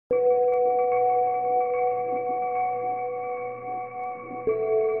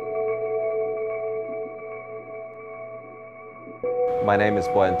My name is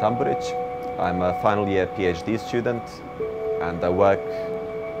Bojan Tamburic. I'm a final year PhD student and I work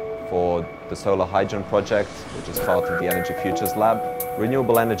for the Solar Hydrogen project, which is part of the Energy Futures Lab.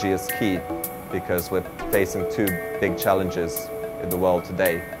 Renewable energy is key because we're facing two big challenges in the world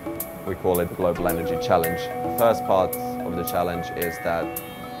today. We call it the global energy challenge. The first part of the challenge is that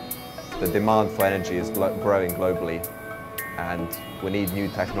the demand for energy is growing globally, and we need new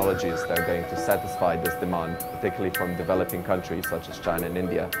technologies that are going to satisfy this demand, particularly from developing countries such as China and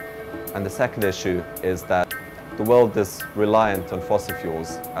India. And the second issue is that the world is reliant on fossil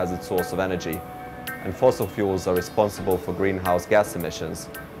fuels as its source of energy, and fossil fuels are responsible for greenhouse gas emissions,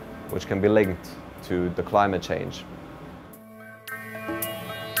 which can be linked to the climate change.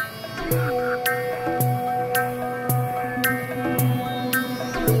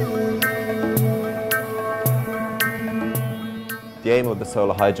 The aim of the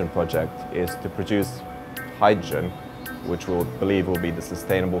Solar Hydrogen project is to produce hydrogen, which we believe will be the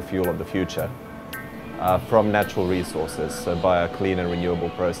sustainable fuel of the future, from natural resources, so by a clean and renewable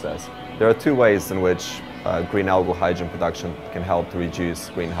process. There are two ways in which green algal hydrogen production can help to reduce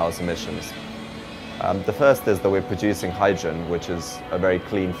greenhouse emissions. The first is that we're producing hydrogen, which is a very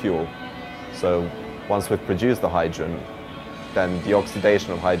clean fuel. So once we've produced the hydrogen, then the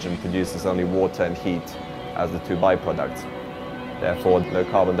oxidation of hydrogen produces only water and heat as the two byproducts. Therefore, no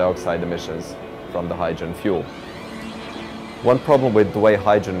carbon dioxide emissions from the hydrogen fuel. One problem with the way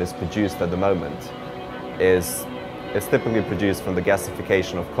hydrogen is produced at the moment is it's typically produced from the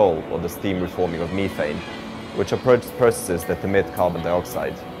gasification of coal or the steam reforming of methane, which are processes that emit carbon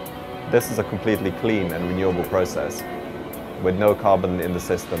dioxide. This is a completely clean and renewable process with no carbon in the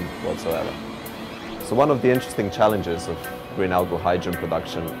system whatsoever. So one of the interesting challenges of green algal hydrogen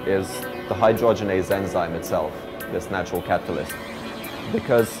production is the hydrogenase enzyme itself, this natural catalyst,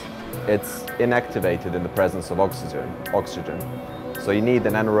 because it's inactivated in the presence of oxygen. So you need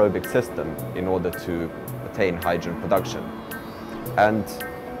an anaerobic system in order to attain hydrogen production. And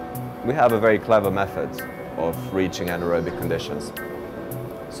we have a very clever method of reaching anaerobic conditions.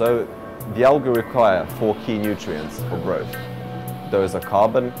 So the algae require 4 key nutrients for growth. Those are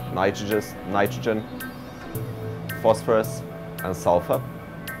carbon, nitrogen, phosphorus and sulfur.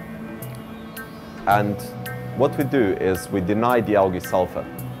 And what we do is we deny the algae sulfur.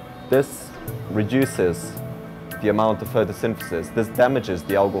 This reduces the amount of photosynthesis. This damages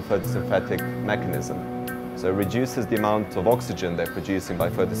the algal photosynthetic mechanism. So it reduces the amount of oxygen they're producing by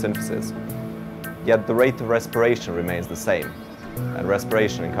photosynthesis. Yet the rate of respiration remains the same, and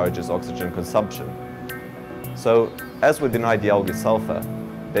respiration encourages oxygen consumption. So as we deny the algae sulfur,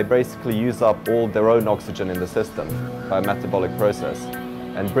 they basically use up all their own oxygen in the system by a metabolic process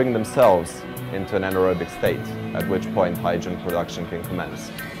and bring themselves into an anaerobic state, at which point hydrogen production can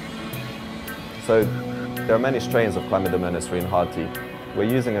commence. So there are many strains of Chlamydomonas reinhardtii. We're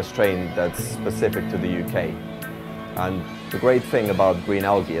using a strain that's specific to the UK. And the great thing about green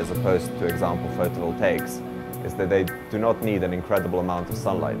algae, as opposed to, example, photovoltaics, is that they do not need an incredible amount of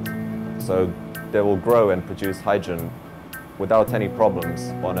sunlight. So they will grow and produce hydrogen without any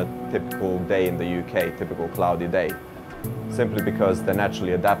problems on a typical day in the UK, typical cloudy day, simply because they're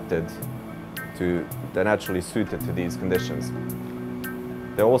naturally they're naturally suited to these conditions.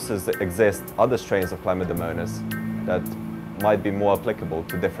 There also exist other strains of Chlamydomonas that might be more applicable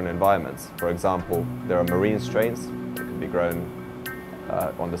to different environments. For example, there are marine strains that can be grown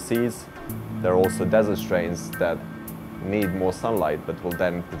on the seas. There are also desert strains that need more sunlight but will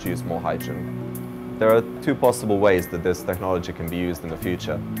then produce more hydrogen. There are two possible ways that this technology can be used in the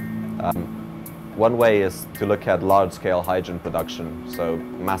future. One way is to look at large-scale hydrogen production, so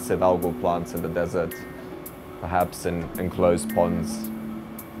massive algal plants in the desert, perhaps in enclosed ponds,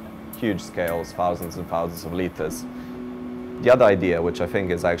 huge scales, thousands and thousands of liters. The other idea, which I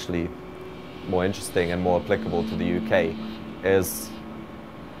think is actually more interesting and more applicable to the UK, is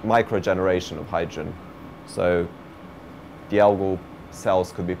microgeneration of hydrogen. So the algal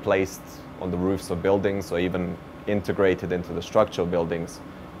cells could be placed on the roofs of buildings or even integrated into the structure of buildings,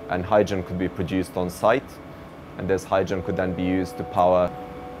 and hydrogen could be produced on site, and this hydrogen could then be used to power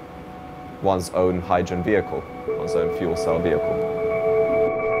one's own hydrogen vehicle, one's own fuel cell vehicle.